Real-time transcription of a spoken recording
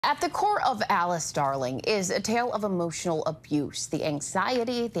At the core of Alice, Darling is a tale of emotional abuse, the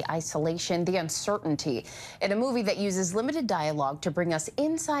anxiety, the isolation, the uncertainty, in a movie that uses limited dialogue to bring us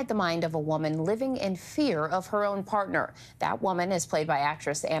inside the mind of a woman living in fear of her own partner. That woman is played by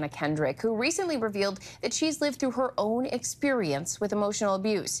actress Anna Kendrick, who recently revealed that she's lived through her own experience with emotional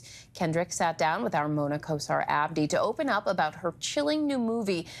abuse. Kendrick sat down with our Mona Kosar Abdi to open up about her chilling new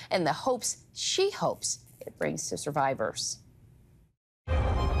movie and the hopes she hopes it brings to survivors.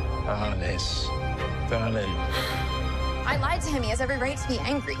 Alice, darling. I lied to him. He has every right to be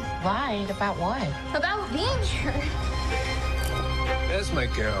angry. Lied about what? About being here. There's my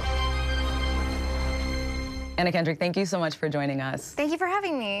girl. Anna Kendrick, thank you so much for joining us. Thank you for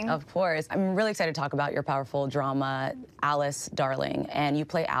having me. Of course. I'm really excited to talk about your powerful drama, Alice, Darling. And you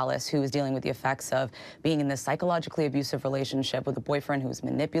play Alice, who is dealing with the effects of being in this psychologically abusive relationship with a boyfriend who's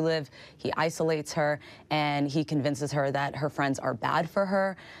manipulative. He isolates her, and he convinces her that her friends are bad for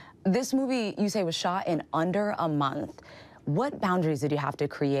her. This movie, you say, was shot in under a month. What boundaries did you have to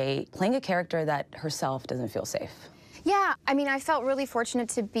create playing a character that herself doesn't feel safe? Yeah, I mean, I felt really fortunate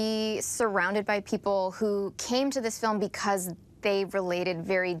to be surrounded by people who came to this film because they related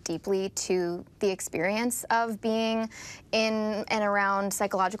very deeply to the experience of being in and around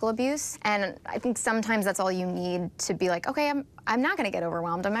psychological abuse. And I think sometimes that's all you need to be like, okay, I'm not gonna get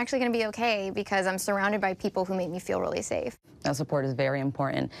overwhelmed. I'm actually gonna be okay because I'm surrounded by people who make me feel really safe. That support is very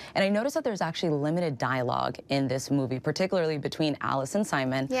important. And I noticed that there's actually limited dialogue in this movie, particularly between Alice and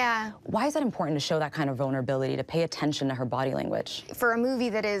Simon. Yeah. Why is that important to show that kind of vulnerability, to pay attention to her body language? For a movie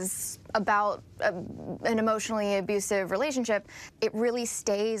that is about an emotionally abusive relationship, it really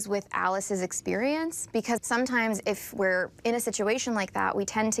stays with Alice's experience, because sometimes if we're in a situation like that, we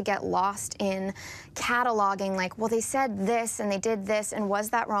tend to get lost in cataloging, like, well, they said this and they did this, and was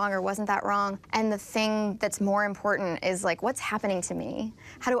that wrong or wasn't that wrong? And the thing that's more important is, like, what's happening to me?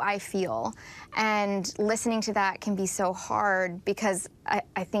 How do I feel? And listening to that can be so hard because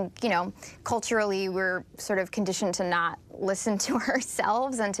I think, you know, culturally we're sort of conditioned to not listen to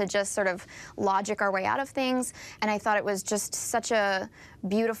ourselves and to just sort of logic our way out of things. And I thought it was just such a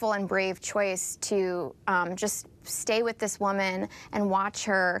beautiful and brave choice to just stay with this woman and watch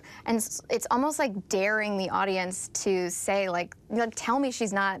her. And it's almost like daring the audience to say, like tell me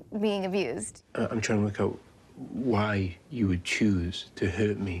she's not being abused. I'm trying to work out why you would choose to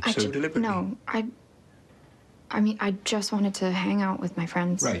hurt me so deliberately. No, I mean, I just wanted to hang out with my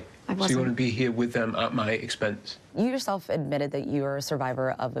friends. Right. So you want to be here with them at my expense? You yourself admitted that you were a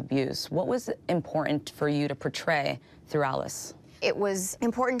survivor of abuse. What was important for you to portray through Alice? It was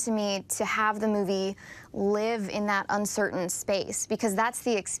important to me to have the movie live in that uncertain space, because that's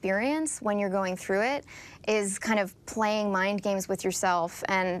the experience when you're going through it, is kind of playing mind games with yourself.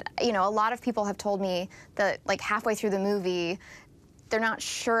 And, you know, a lot of people have told me that, like, halfway through the movie, they're not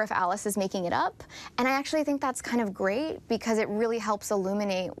sure if Alice is making it up. And I actually think that's kind of great, because it really helps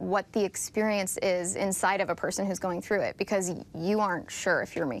illuminate what the experience is inside of a person who's going through it, because you aren't sure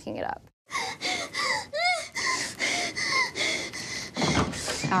if you're making it up.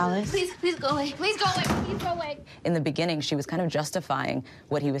 Alice? Please go away. Please go away. Please go away. In the beginning, she was kind of justifying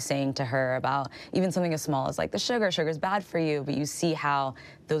what he was saying to her about even something as small as, like, the sugar's bad for you, but you see how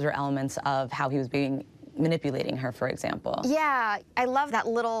those are elements of how he was manipulating her, for example. Yeah, I love that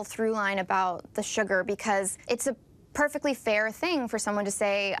little through line about the sugar, because it's a perfectly fair thing for someone to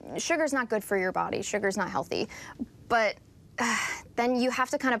say, sugar's not good for your body, sugar's not healthy. But then you have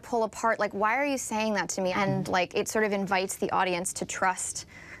to kind of pull apart, like, why are you saying that to me? And, like, it sort of invites the audience to trust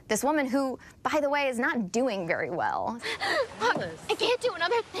this woman who, by the way, is not doing very well. Alice. I can't do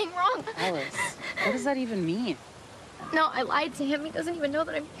another thing wrong. Alice, what does that even mean? No, I lied to him. He doesn't even know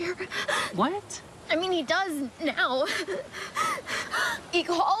that I'm here. What? I mean, he does now. He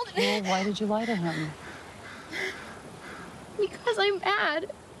called. Well, why did you lie to him? Because I'm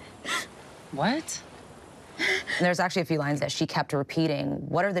mad. What? There's actually a few lines that she kept repeating.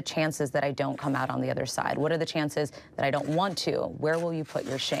 What are the chances that I don't come out on the other side? What are the chances that I don't want to? Where will you put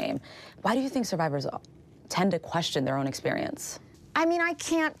your shame? Why do you think survivors tend to question their own experience? I mean, I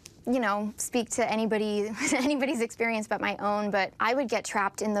can't, you know, speak to anybody's experience but my own, but I would get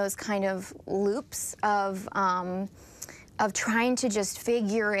trapped in those kind of loops of trying to just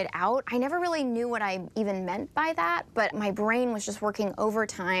figure it out. I never really knew what I even meant by that, but my brain was just working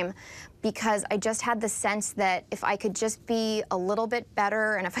overtime, because I just had the sense that if I could just be a little bit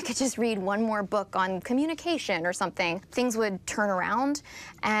better, and if I could just read one more book on communication or something, things would turn around.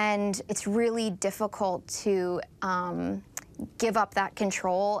 And it's really difficult to give up that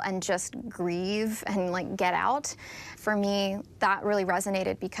control and just grieve and like get out. For me, that really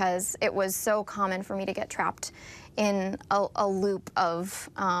resonated because it was so common for me to get trapped in a loop of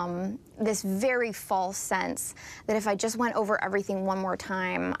this very false sense that if I just went over everything one more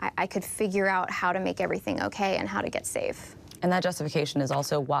time, I could figure out how to make everything okay and how to get safe. And that justification is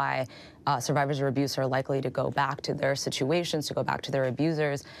also why survivors of abuse are likely to go back to their situations, to go back to their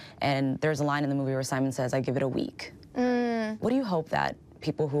abusers. And there's a line in the movie where Simon says, "I give it a week." What do you hope that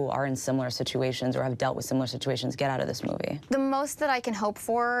people who are in similar situations or have dealt with similar situations get out of this movie? The most that I can hope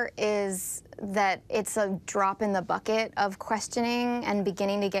for is that it's a drop in the bucket of questioning and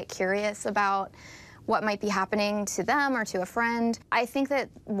beginning to get curious about what might be happening to them or to a friend. I think that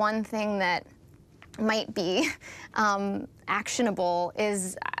one thing that might be actionable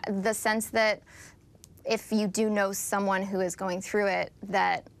is the sense that if you do know someone who is going through it,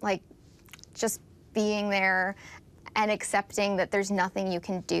 that like just being there and accepting that there's nothing you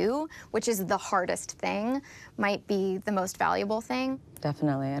can do, which is the hardest thing, might be the most valuable thing.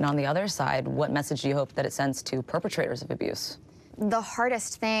 Definitely. And on the other side, what message do you hope that it sends to perpetrators of abuse? The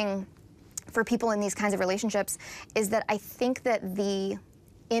hardest thing for people in these kinds of relationships is that I think that the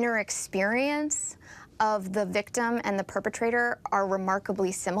inner experience of the victim and the perpetrator are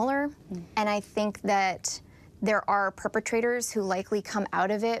remarkably similar. And I think that there are perpetrators who likely come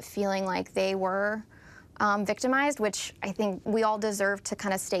out of it feeling like they were victimized, which I think we all deserve to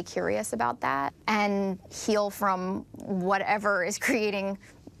kind of stay curious about that and heal from whatever is creating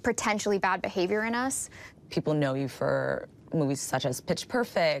potentially bad behavior in us. People know you for movies such as Pitch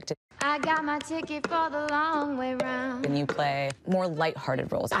Perfect. I got my ticket for the long way round. And you play more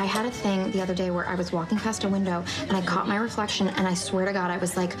lighthearted roles. I had a thing the other day where I was walking past a window and I caught my reflection and I swear to God, I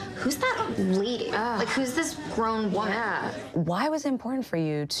was like, who's that lady? Like, who's this grown woman? Why was it important for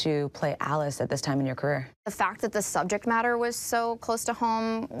you to play Alice at this time in your career? The fact that the subject matter was so close to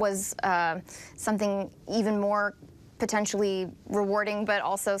home was something even more potentially rewarding but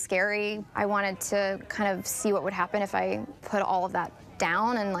also scary. I wanted to kind of see what would happen if I put all of that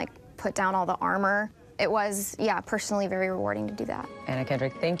down and like put down all the armor. It was, yeah, personally very rewarding to do that. Anna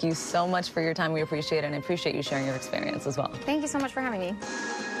Kendrick, thank you so much for your time. We appreciate it, and I appreciate you sharing your experience as well. Thank you so much for having me.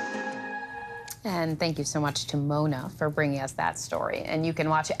 And thank you so much to Mona for bringing us that story. And you can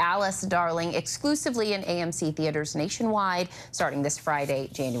watch Alice, Darling exclusively in AMC theaters nationwide starting this Friday,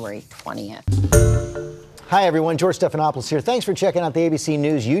 January 20th. Hi everyone, George Stephanopoulos here. Thanks for checking out the ABC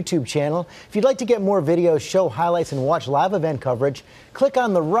News YouTube channel. If you'd like to get more videos, show highlights, and watch live event coverage, click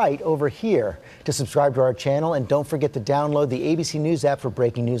on the right over here to subscribe to our channel, and don't forget to download the ABC News app for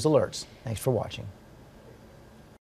breaking news alerts. Thanks for watching.